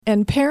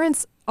And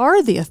parents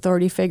are the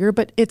authority figure,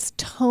 but it's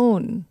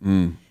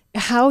tone.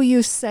 How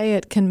you say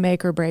it can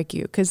make or break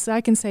you. Because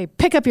I can say,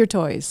 pick up your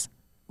toys.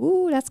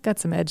 Ooh, that's got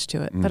some edge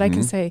to it. But I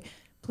can say,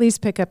 please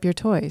pick up your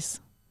toys.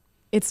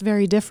 It's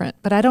very different.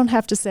 But I don't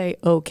have to say,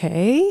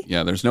 okay.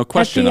 Yeah, there's no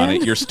question on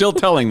it. You're still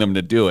telling them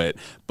to do it,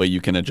 but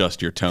you can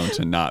adjust your tone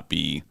to not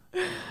be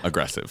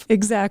aggressive.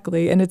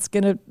 Exactly. And it's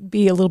going to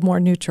be a little more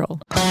neutral.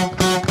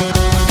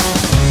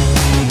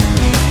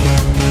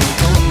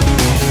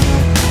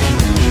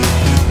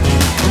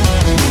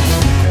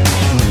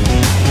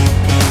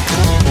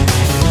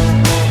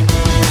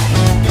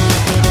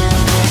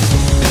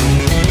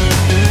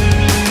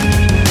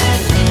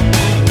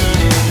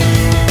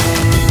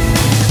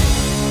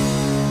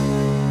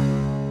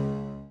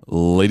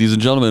 Ladies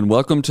and gentlemen,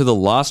 welcome to the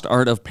Lost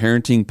Art of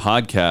Parenting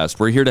podcast.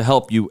 We're here to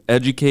help you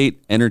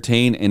educate,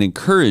 entertain, and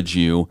encourage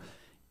you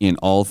in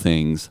all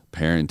things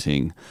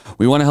parenting.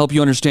 We want to help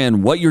you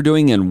understand what you're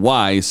doing and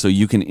why so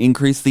you can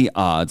increase the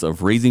odds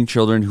of raising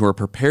children who are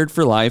prepared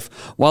for life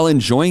while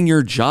enjoying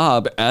your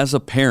job as a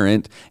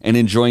parent and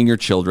enjoying your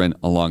children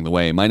along the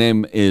way. My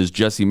name is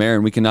Jesse Mayer,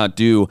 and we cannot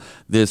do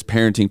this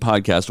parenting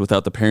podcast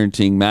without the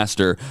parenting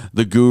master,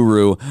 the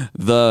guru,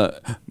 the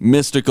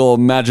mystical,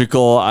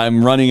 magical,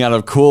 I'm running out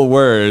of cool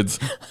words,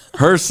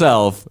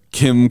 herself,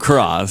 Kim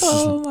Cross.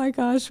 Oh my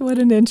gosh, what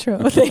an intro.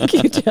 Thank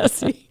you,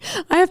 Jesse.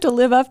 I have to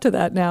live up to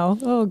that now.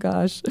 Oh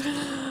gosh.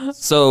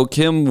 So,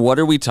 Kim, what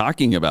are we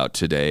talking about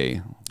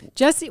today?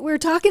 Jesse, we're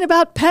talking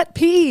about pet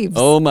peeves.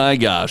 Oh my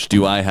gosh,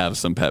 do I have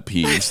some pet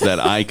peeves that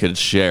I could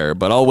share,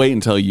 but I'll wait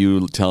until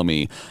you tell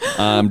me.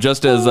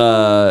 Just as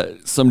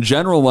some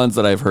general ones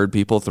that I've heard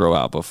people throw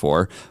out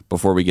before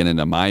we get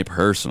into my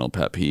personal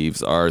pet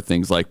peeves are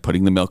things like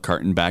putting the milk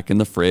carton back in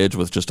the fridge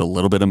with just a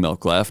little bit of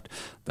milk left.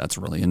 That's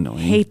really annoying.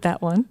 Hate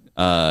that one.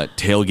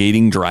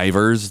 Tailgating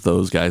drivers,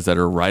 those guys that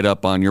are right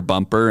up on your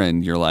bumper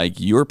and you're like,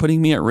 you're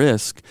putting me at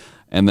risk.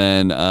 And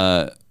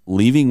then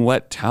leaving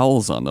wet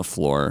towels on the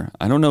floor.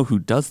 I don't know who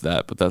does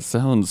that, but that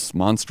sounds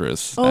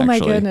monstrous. Oh my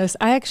goodness.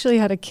 I actually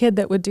had a kid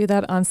that would do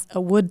that on a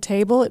wood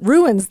table. It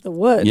ruins the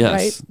wood,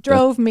 right?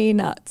 Drove me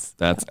nuts.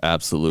 That's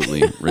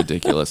absolutely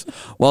ridiculous.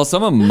 Well,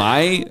 some of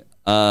my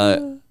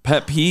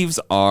pet peeves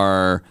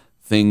are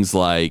things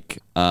like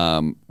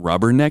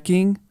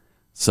rubbernecking.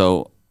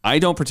 So I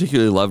don't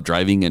particularly love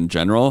driving in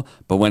general,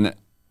 but when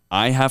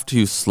I have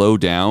to slow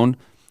down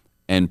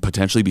and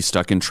potentially be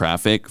stuck in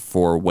traffic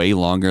for way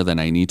longer than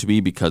I need to be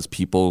because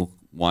people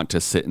want to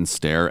sit and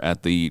stare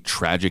at the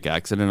tragic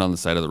accident on the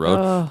side of the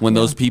road.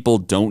 Those people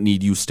don't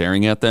need you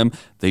staring at them,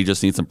 they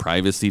just need some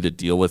privacy to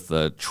deal with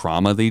the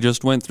trauma they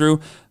just went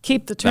through.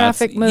 Keep the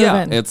traffic moving.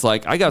 Yeah, it's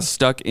like I got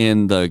stuck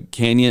in the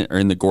canyon or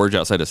in the gorge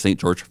outside of St.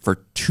 George for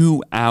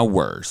 2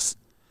 hours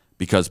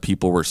because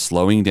people were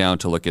slowing down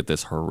to look at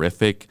this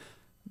horrific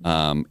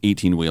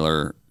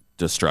 18-wheeler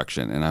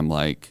destruction. And I'm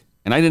like...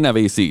 And I didn't have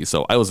AC,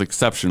 so I was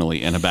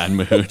exceptionally in a bad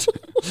mood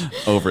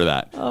over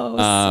that. Oh,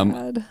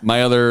 sad.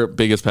 My other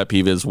biggest pet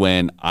peeve is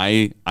when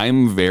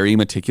I'm very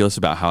meticulous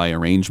about how I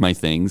arrange my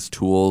things,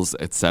 tools,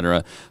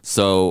 etc.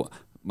 So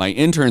my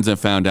interns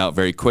have found out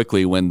very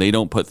quickly when they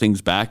don't put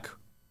things back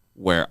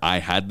where I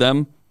had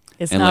them.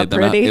 It's not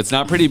pretty. It's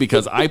not pretty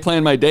because I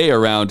plan my day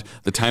around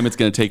the time it's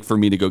going to take for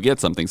me to go get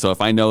something. So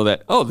if I know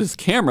that, this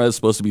camera is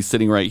supposed to be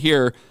sitting right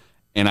here,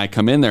 and I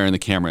come in there and the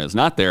camera is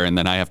not there, and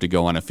then I have to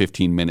go on a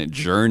 15-minute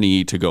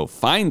journey to go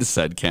find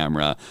said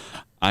camera,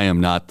 I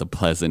am not the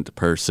pleasant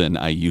person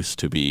I used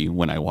to be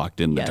when I walked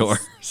in the door.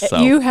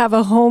 So. You have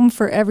a home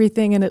for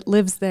everything, and it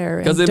lives there.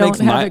 Because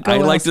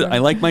I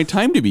like my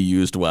time to be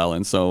used well,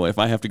 and so if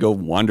I have to go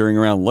wandering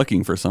around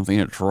looking for something,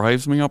 it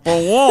drives me up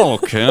a wall,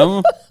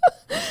 Kim.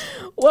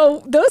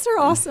 Well, those are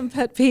awesome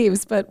pet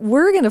peeves, but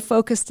we're going to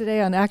focus today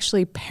on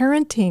actually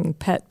parenting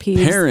pet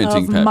peeves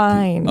of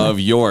mine. Of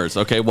yours.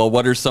 Okay, well,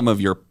 what are some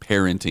of your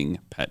parenting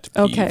pet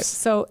peeves? Okay,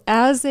 so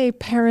as a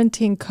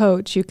parenting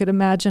coach, you could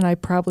imagine I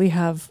probably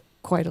have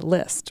quite a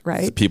list,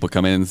 right? So people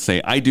come in and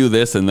say, I do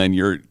this, and then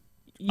your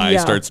eye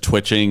starts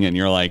twitching, and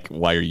you're like,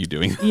 why are you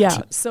doing that?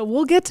 Yeah, so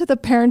we'll get to the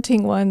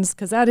parenting ones,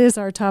 because that is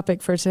our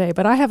topic for today,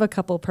 but I have a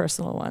couple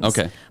personal ones.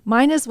 Okay.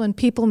 Mine is when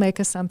people make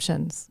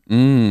assumptions.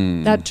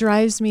 That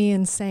drives me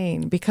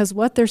insane, because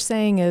what they're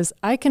saying is,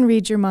 I can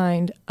read your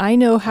mind, I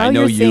know how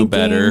you're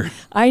thinking.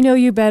 I know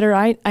you better,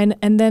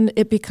 and then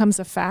it becomes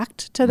a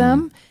fact to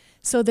them,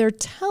 so they're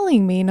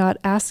telling me, not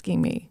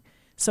asking me.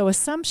 So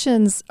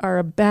assumptions are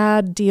a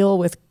bad deal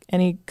with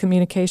any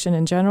communication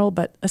in general,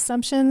 but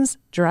assumptions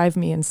drive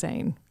me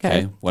insane.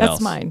 Okay, what That's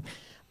else? Mine.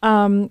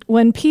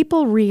 When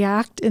people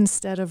react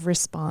instead of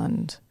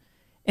respond.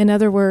 In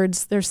other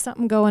words, there's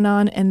something going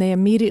on and they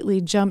immediately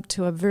jump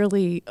to a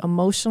really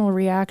emotional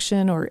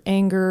reaction or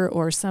anger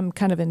or some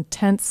kind of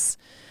intense,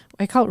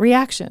 I call it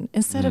reaction,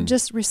 instead of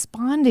just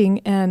responding.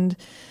 And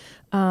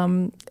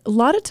a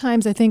lot of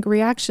times I think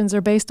reactions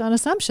are based on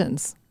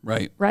assumptions.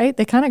 Right?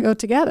 They kind of go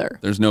together.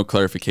 There's no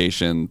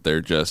clarification.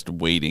 They're just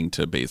waiting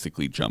to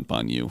basically jump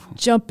on you.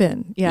 Jump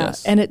in, yeah.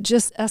 Yes. And it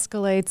just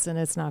escalates and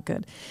it's not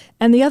good.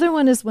 And the other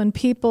one is when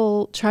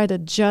people try to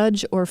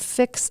judge or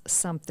fix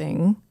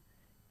something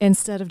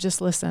instead of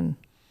just listen.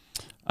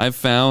 I've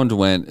found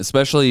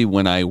especially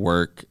when I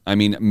work, I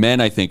mean,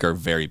 men I think are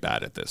very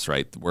bad at this,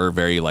 right? We're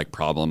very like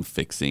problem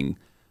fixing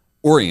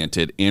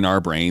oriented in our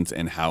brains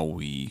and how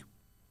we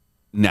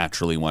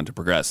naturally want to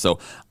progress. So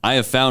I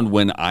have found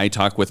when I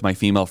talk with my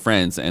female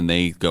friends and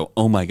they go,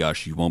 oh my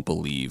gosh, you won't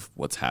believe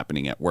what's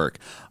happening at work.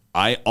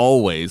 I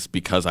always,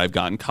 because I've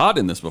gotten caught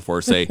in this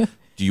before, say,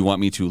 do you want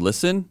me to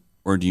listen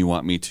or do you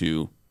want me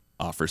to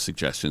offer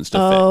suggestions to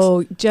fix?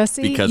 Oh,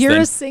 Jesse, you're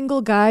a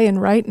single guy,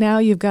 and right now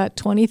you've got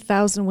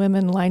 20,000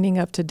 women lining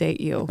up to date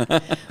you.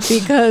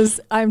 Because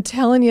I'm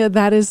telling you,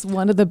 that is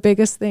one of the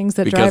biggest things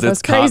that drive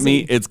us crazy.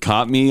 It's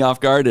caught me off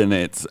guard, and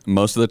it's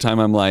most of the time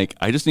I'm like,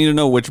 I just need to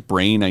know which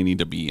brain I need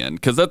to be in.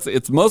 Because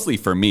it's mostly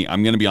for me.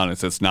 I'm going to be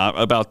honest. It's not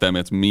about them.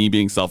 It's me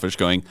being selfish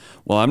going,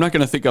 well, I'm not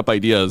going to think up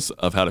ideas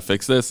of how to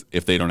fix this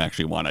if they don't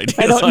actually want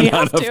ideas on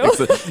how to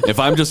fix it. If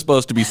I'm just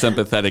supposed to be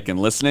sympathetic and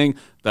listening,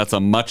 that's a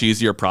much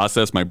easier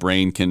process. My brain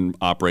can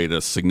operate at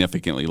a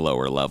significantly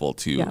lower level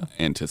to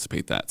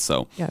anticipate that.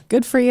 So yeah,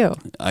 good for you.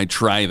 I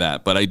try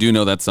that, but I do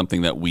know that's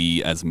something that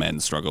we as men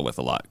struggle with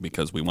a lot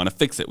because we want to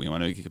fix it. We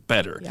want to make it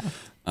better. Yeah.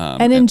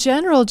 And in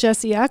general,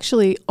 Jesse,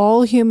 actually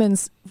all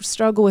humans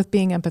struggle with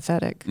being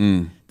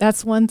empathetic.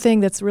 That's one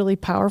thing that's really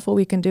powerful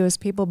we can do as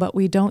people, but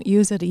we don't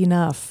use it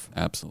enough.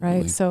 Absolutely.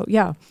 Right. So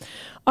yeah.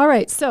 All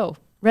right. So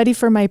ready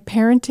for my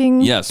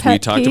parenting? Yes. We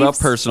talked about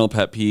personal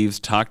pet peeves.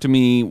 Talk to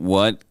me.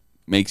 What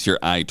makes your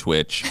eye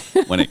twitch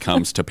when it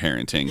comes to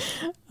parenting?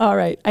 All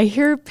right. I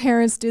hear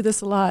parents do this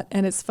a lot,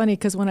 and it's funny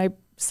because when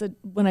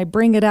I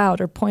bring it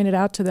out or point it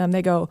out to them,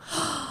 they go,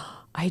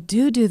 oh, I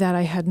do that.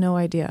 I had no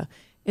idea.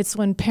 It's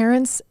when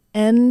parents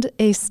end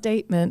a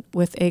statement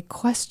with a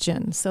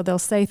question. So they'll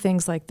say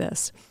things like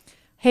this.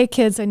 Hey,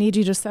 kids, I need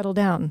you to settle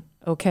down.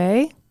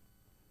 Okay?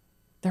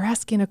 They're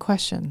asking a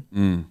question.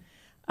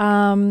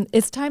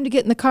 It's time to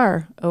get in the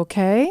car.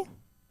 Okay?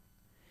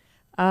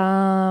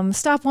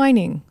 Stop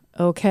whining.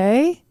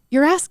 Okay,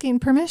 you're asking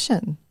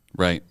permission.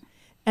 Right.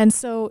 And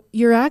so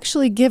you're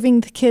actually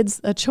giving the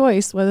kids a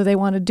choice whether they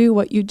want to do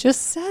what you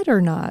just said or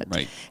not.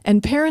 Right.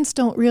 And parents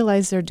don't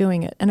realize they're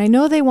doing it. And I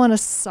know they want to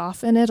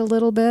soften it a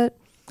little bit,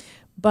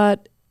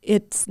 but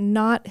it's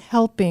not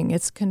helping.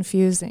 It's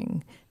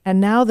confusing.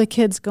 And now the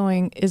kid's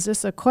going, is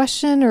this a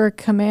question or a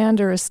command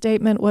or a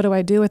statement? What do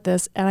I do with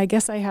this? And I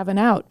guess I have an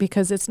out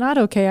because it's not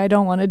okay. I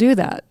don't want to do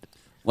that.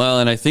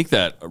 Well, and I think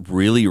that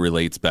really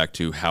relates back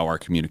to how our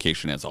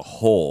communication as a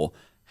whole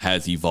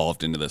has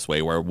evolved into this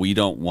way where we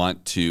don't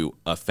want to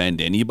offend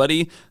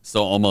anybody.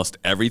 So almost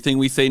everything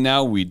we say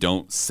now, we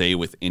don't say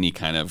with any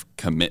kind of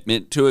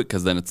commitment to it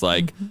because then it's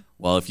like,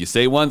 well, if you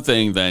say one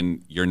thing,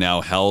 then you're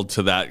now held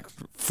to that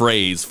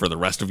phrase for the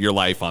rest of your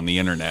life on the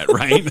internet,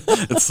 right?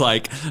 It's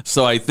like,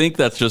 so I think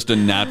that's just a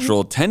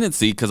natural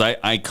tendency because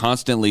I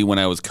constantly, when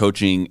I was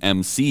coaching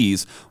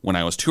MCs, when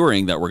I was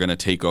touring that were going to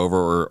take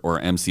over or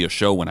MC a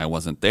show when I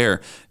wasn't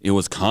there, it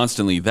was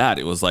constantly that.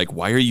 It was like,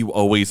 why are you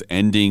always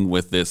ending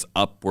with this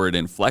upward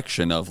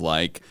inflection of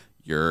like,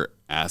 you're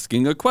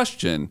asking a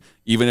question,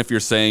 even if you're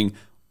saying,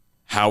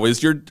 how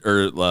is your,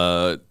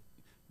 or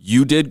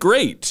you did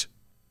great.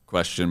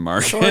 Question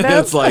mark. Sort of.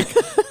 It's like,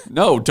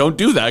 no, don't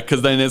do that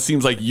because then it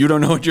seems like you don't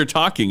know what you're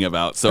talking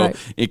about. So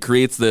it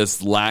creates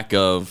this lack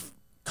of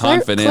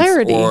confidence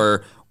clarity.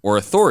 or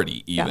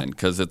authority even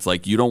because it's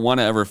like you don't want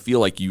to ever feel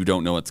like you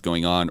don't know what's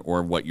going on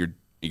or what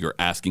you're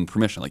asking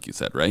permission, like you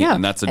said, right? Yeah.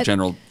 And that's a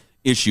general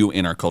issue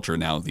in our culture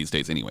now these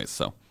days anyways.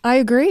 So I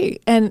agree.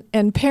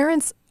 And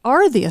parents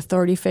are the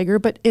authority figure,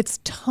 but it's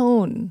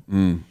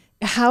tone.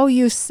 How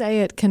you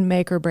say it can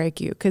make or break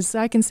you because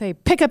I can say,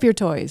 pick up your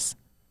toys.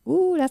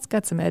 Ooh, that's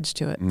got some edge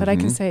to it. But I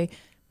can say,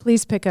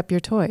 please pick up your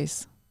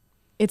toys.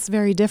 It's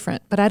very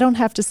different. But I don't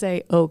have to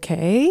say,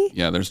 okay.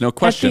 Yeah, there's no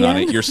question on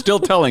it. You're still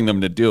telling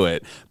them to do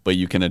it, but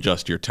you can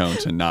adjust your tone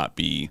to not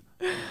be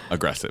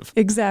aggressive.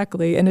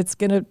 Exactly. And it's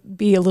going to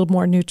be a little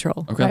more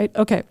neutral, right?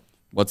 Okay.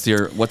 What's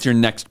your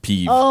next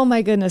peeve? Oh,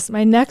 my goodness.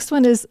 My next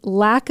one is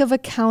lack of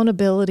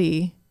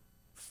accountability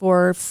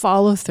for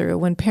follow through.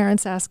 When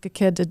parents ask a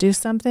kid to do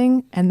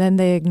something and then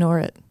they ignore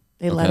it.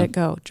 They let it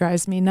go.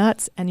 Drives me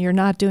nuts, and you're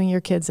not doing your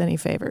kids any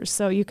favors.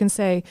 So you can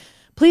say,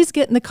 please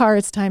get in the car.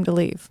 It's time to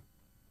leave.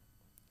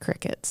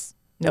 Crickets.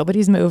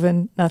 Nobody's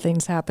moving.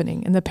 Nothing's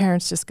happening. And the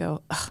parents just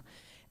go, ugh,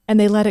 and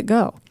they let it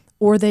go.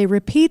 Or they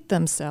repeat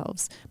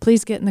themselves.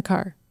 Please get in the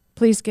car.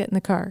 Please get in the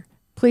car.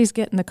 Please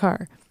get in the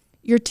car.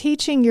 You're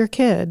teaching your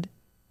kid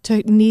to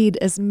need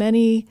as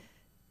many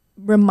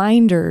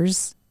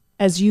reminders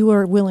as you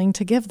are willing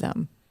to give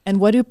them. And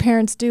what do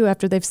parents do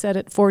after they've said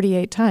it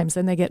 48 times?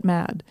 Then they get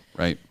mad.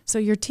 Right. So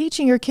you're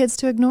teaching your kids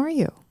to ignore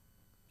you.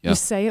 Yeah. You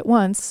say it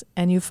once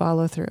and you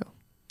follow through.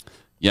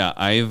 Yeah,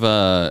 I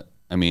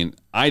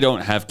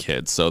don't have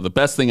kids. So the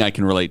best thing I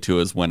can relate to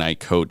is when I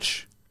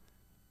coach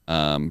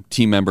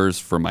team members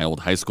for my old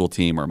high school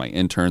team or my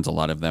interns. A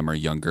lot of them are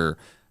younger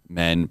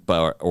men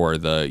or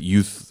the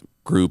youth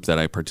group that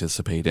I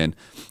participate in.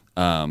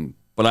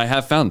 But I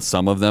have found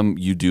some of them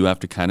you do have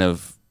to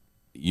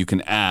you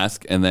can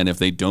ask, and then if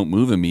they don't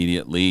move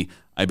immediately,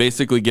 I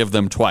basically give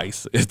them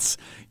twice. It's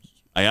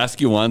I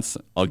ask you once,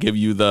 I'll give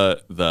you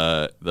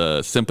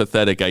the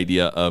sympathetic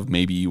idea of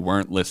maybe you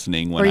weren't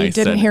listening when or you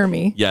didn't hear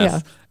me. Yes.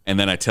 Yeah. And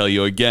then I tell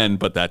you again,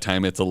 but that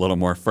time it's a little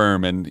more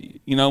firm. And,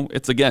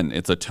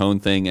 it's a tone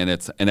thing, and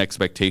it's an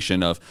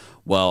expectation of,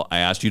 well, I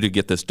asked you to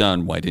get this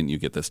done. Why didn't you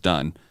get this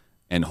done?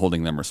 And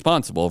holding them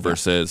responsible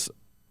versus,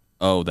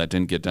 oh, that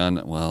didn't get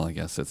done. Well, I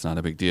guess it's not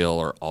a big deal,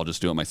 or I'll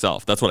just do it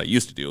myself. That's what I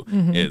used to do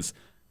is,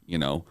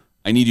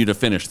 I need you to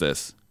finish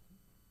this.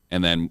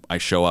 And then I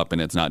show up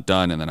and it's not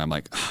done. And then I'm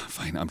like,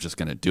 fine, I'm just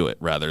going to do it,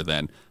 rather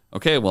than,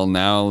 okay, well,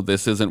 now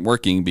this isn't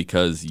working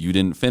because you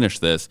didn't finish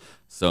this.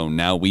 So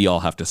now we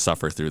all have to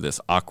suffer through this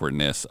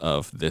awkwardness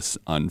of this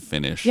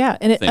unfinished Yeah,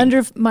 and it thing.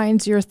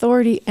 undermines your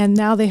authority, and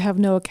now they have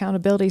no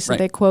accountability, so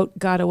they, quote,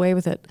 got away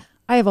with it.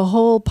 I have a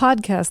whole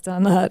podcast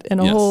on that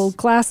and a whole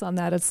class on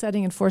that of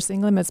setting and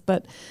forcing limits,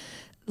 but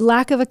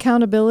lack of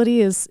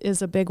accountability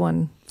is a big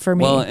one for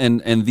me. Well,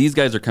 and these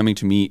guys are coming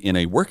to me in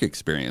a work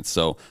experience.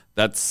 So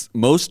that's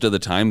most of the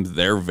time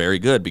they're very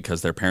good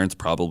because their parents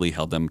probably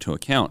held them to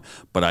account.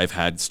 But I've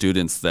had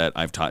students that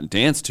I've taught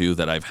dance to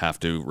that I've have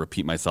to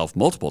repeat myself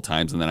multiple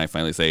times. And then I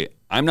finally say,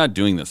 I'm not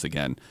doing this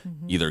again.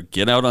 Either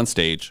get out on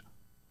stage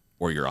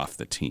or you're off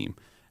the team.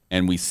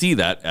 And we see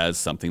that as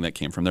something that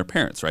came from their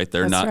parents, right?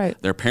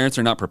 Their parents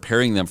are not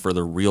preparing them for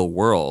the real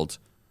world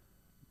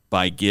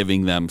by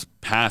giving them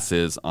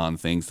passes on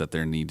things that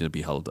they need to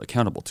be held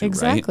accountable to,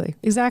 right?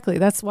 Exactly.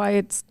 That's why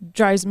it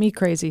drives me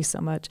crazy so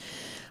much.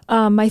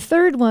 My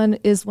third one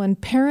is when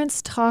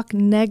parents talk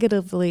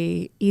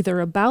negatively either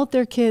about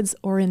their kids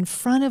or in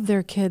front of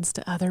their kids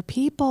to other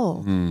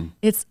people.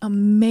 It's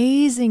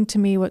amazing to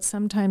me what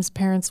sometimes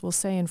parents will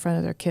say in front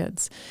of their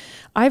kids.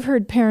 I've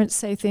heard parents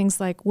say things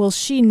like, well,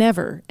 she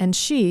never, and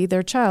she,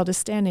 their child, is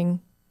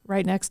standing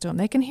right next to them.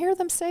 They can hear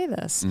them say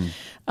this.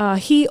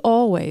 He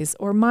always,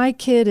 or my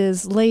kid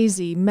is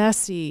lazy,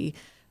 messy,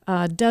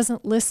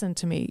 doesn't listen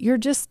to me. You're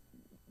just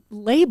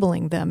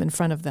labeling them in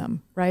front of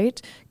them,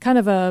 right? Kind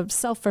of a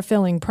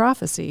self-fulfilling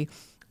prophecy.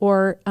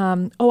 Or,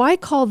 I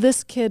call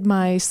this kid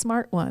my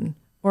smart one,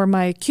 or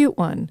my cute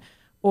one,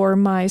 or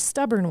my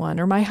stubborn one,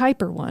 or my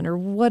hyper one, or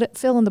what,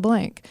 fill in the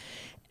blank.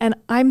 And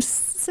I'm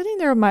sitting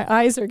there, my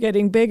eyes are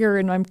getting bigger,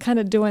 and I'm kind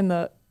of doing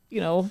the,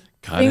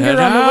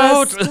 finger on the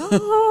list.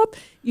 Stop.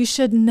 You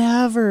should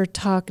never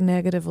talk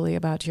negatively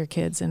about your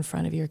kids in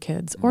front of your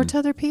kids or to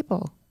other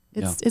people.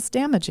 It's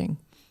damaging.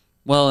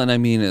 Well, and I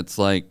mean, it's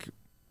like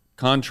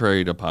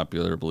contrary to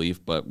popular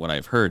belief, but what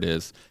I've heard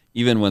is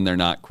even when they're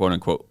not quote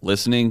unquote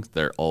listening,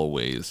 they're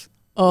always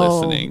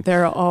listening.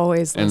 They're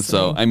always listening. And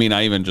so, I mean,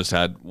 I even just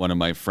had one of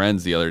my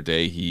friends the other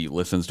day, he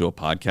listens to a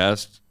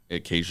podcast,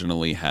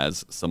 occasionally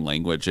has some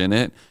language in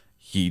it.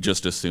 He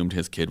just assumed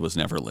his kid was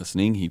never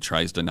listening. He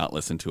tries to not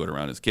listen to it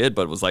around his kid,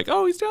 but was like,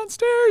 oh, he's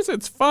downstairs.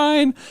 It's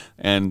fine.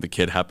 And the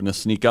kid happened to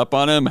sneak up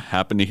on him,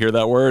 happened to hear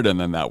that word. And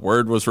then that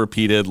word was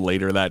repeated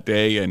later that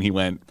day. And he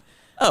went,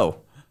 oh,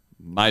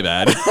 my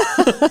bad.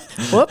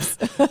 Whoops.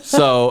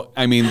 So,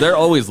 I mean, they're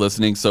always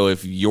listening. So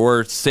if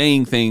you're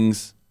saying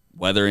things,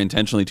 whether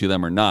intentionally to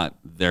them or not,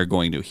 they're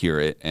going to hear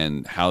it,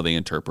 and how they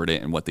interpret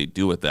it and what they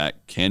do with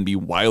that can be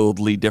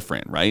wildly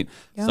different, right?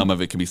 Yeah. Some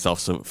of it can be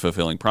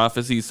self-fulfilling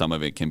prophecy. Some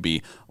of it can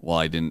be, well,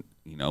 I didn't,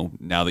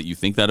 now that you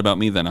think that about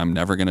me, then I'm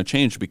never going to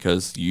change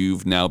because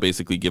you've now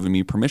basically given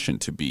me permission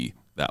to be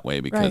that way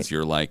because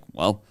you're like,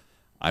 well,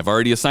 I've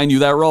already assigned you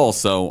that role.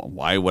 So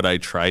why would I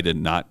try to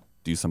not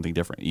do something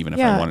different, even if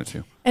I wanted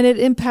to? And it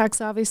impacts,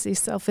 obviously,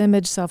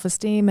 self-image,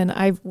 self-esteem. And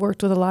I've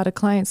worked with a lot of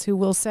clients who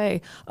will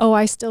say, oh,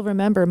 I still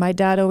remember my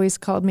dad always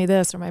called me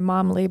this, or my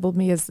mom labeled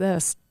me as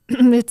this.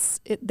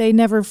 They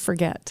never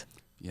forget.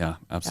 Yeah,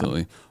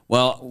 absolutely. Yeah.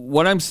 Well,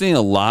 what I'm seeing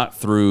a lot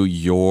through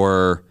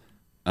your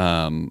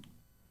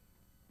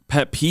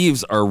pet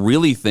peeves are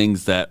really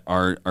things that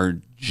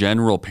are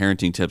general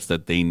parenting tips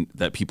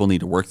that people need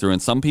to work through.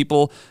 And some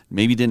people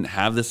maybe didn't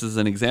have this as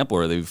an example,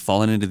 or they've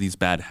fallen into these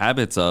bad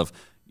habits of,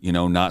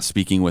 not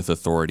speaking with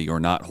authority, or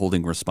not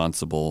holding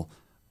responsible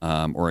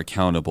or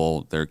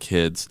accountable their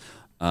kids,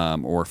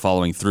 or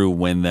following through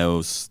when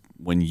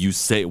you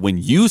say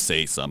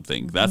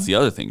something. Mm-hmm. That's the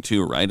other thing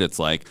too, right? It's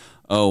like,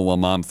 oh, well,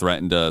 mom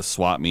threatened to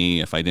swat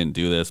me if I didn't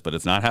do this, but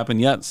it's not happened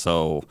yet,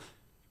 so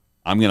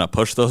I'm going to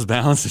push those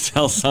bounds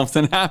until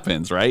something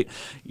happens, right?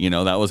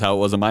 That was how it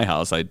was in my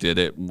house. I did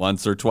it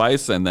once or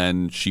twice, and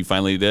then she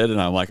finally did,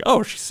 and I'm like,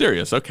 oh, she's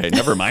serious. Okay,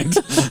 never mind.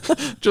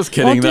 Just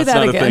kidding. That's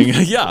not again. A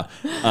thing. Yeah.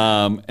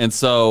 And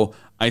so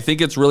I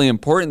think it's really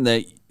important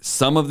that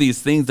some of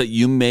these things that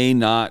you may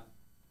not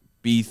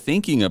be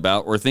thinking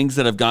about, or things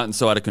that have gotten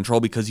so out of control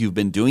because you've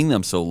been doing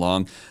them so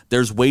long,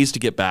 there's ways to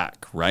get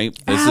back, right?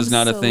 This is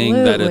not a thing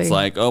that it's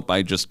like, oh,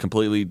 I just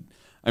completely...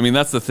 I mean,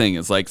 that's the thing.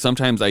 It's like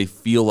sometimes I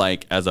feel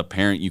like as a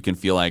parent, you can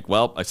feel like,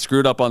 well, I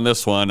screwed up on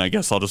this one. I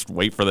guess I'll just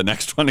wait for the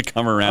next one to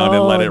come around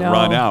and let it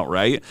run out,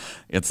 right?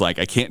 It's like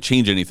I can't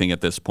change anything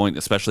at this point,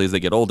 especially as they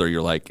get older.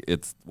 You're like,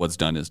 it's what's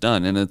done is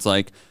done. And it's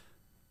like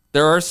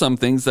there are some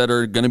things that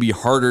are going to be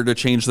harder to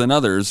change than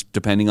others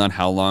depending on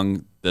how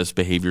long this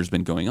behavior has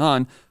been going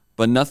on,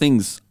 but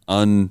nothing's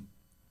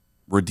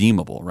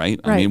redeemable, right?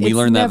 Right. I mean, we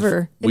learned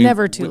never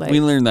too late.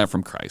 We learned that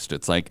from Christ.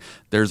 It's like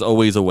there's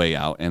always a way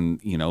out, and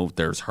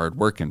there's hard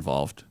work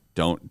involved.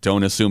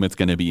 Don't assume it's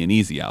going to be an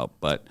easy out,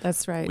 but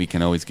that's right. We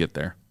can always get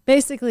there.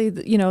 Basically,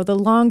 the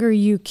longer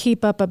you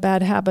keep up a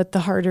bad habit,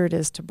 the harder it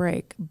is to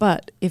break.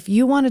 But if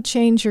you want to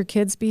change your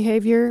kid's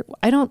behavior,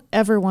 I don't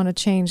ever want to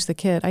change the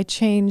kid. I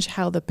change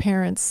how the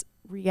parents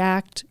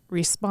react,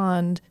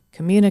 respond,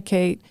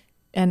 communicate,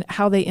 and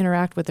how they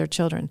interact with their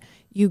children.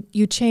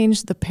 You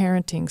change the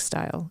parenting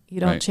style. You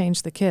don't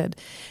change the kid.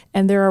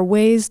 And there are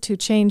ways to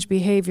change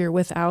behavior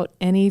without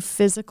any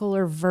physical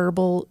or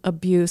verbal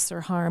abuse or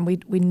harm.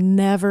 We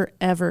never,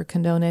 ever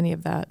condone any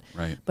of that.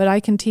 Right. But I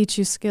can teach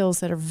you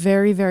skills that are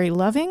very, very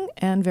loving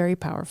and very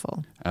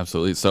powerful.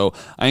 Absolutely. So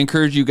I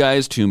encourage you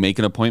guys to make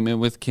an appointment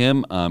with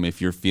Kim.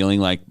 If you're feeling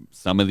like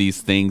some of these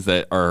things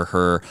that are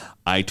her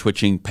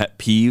eye-twitching pet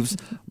peeves,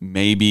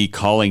 maybe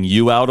calling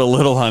you out a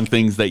little on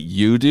things that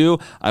you do,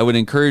 I would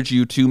encourage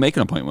you to make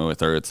an appointment with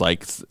her. It's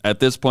like at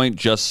this point,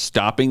 just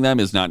stopping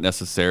them is not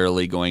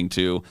necessarily going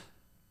to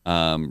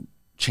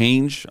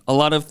change a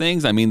lot of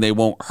things. I mean, they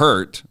won't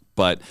hurt,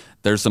 but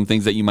there's some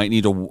things that you might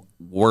need to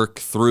work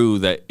through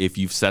that if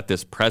you've set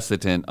this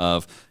precedent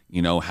of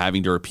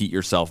having to repeat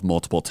yourself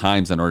multiple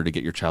times in order to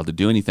get your child to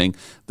do anything,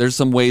 there's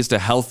some ways to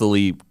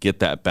healthily get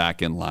that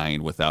back in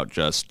line without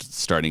just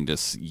starting to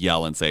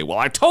yell and say, well,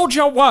 I told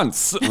you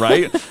once,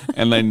 right?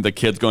 And then the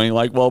kid's going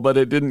like, well, but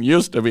it didn't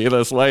used to be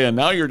this way, and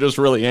now you're just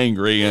really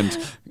angry and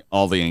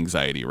all the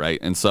anxiety, right?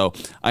 And so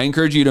I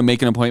encourage you to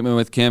make an appointment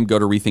with Kim. Go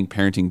to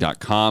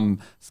rethinkparenting.com,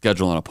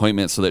 schedule an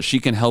appointment so that she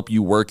can help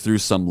you work through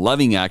some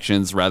loving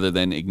actions rather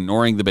than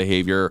ignoring the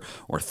behavior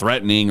or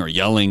threatening or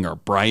yelling or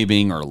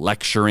bribing or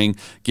lecturing.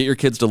 Get your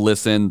kids to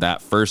listen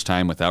that first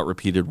time without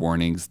repeated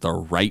warnings the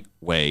right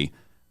way,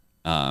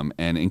 and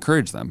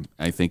encourage them.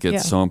 I think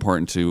it's so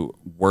important to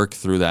work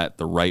through that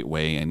the right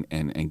way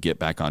and get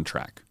back on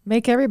track.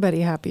 Make everybody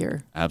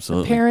happier.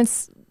 Absolutely. The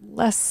parents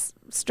less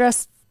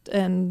stressed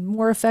and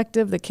more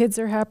effective. The kids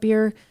are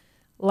happier.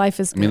 Life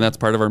is good. I mean, that's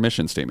part of our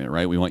mission statement,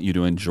 right? We want you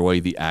to enjoy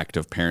the act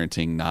of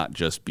parenting, not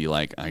just be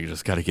like, I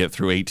just got to get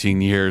through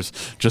 18 years,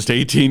 just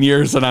 18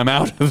 years and I'm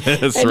out of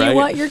this, and right? You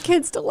want your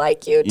kids to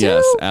like you too.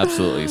 Yes,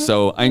 absolutely.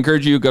 So I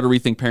encourage you, go to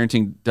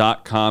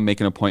rethinkparenting.com,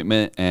 make an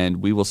appointment,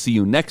 and we will see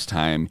you next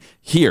time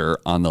here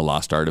on the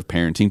Lost Art of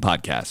Parenting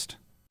podcast.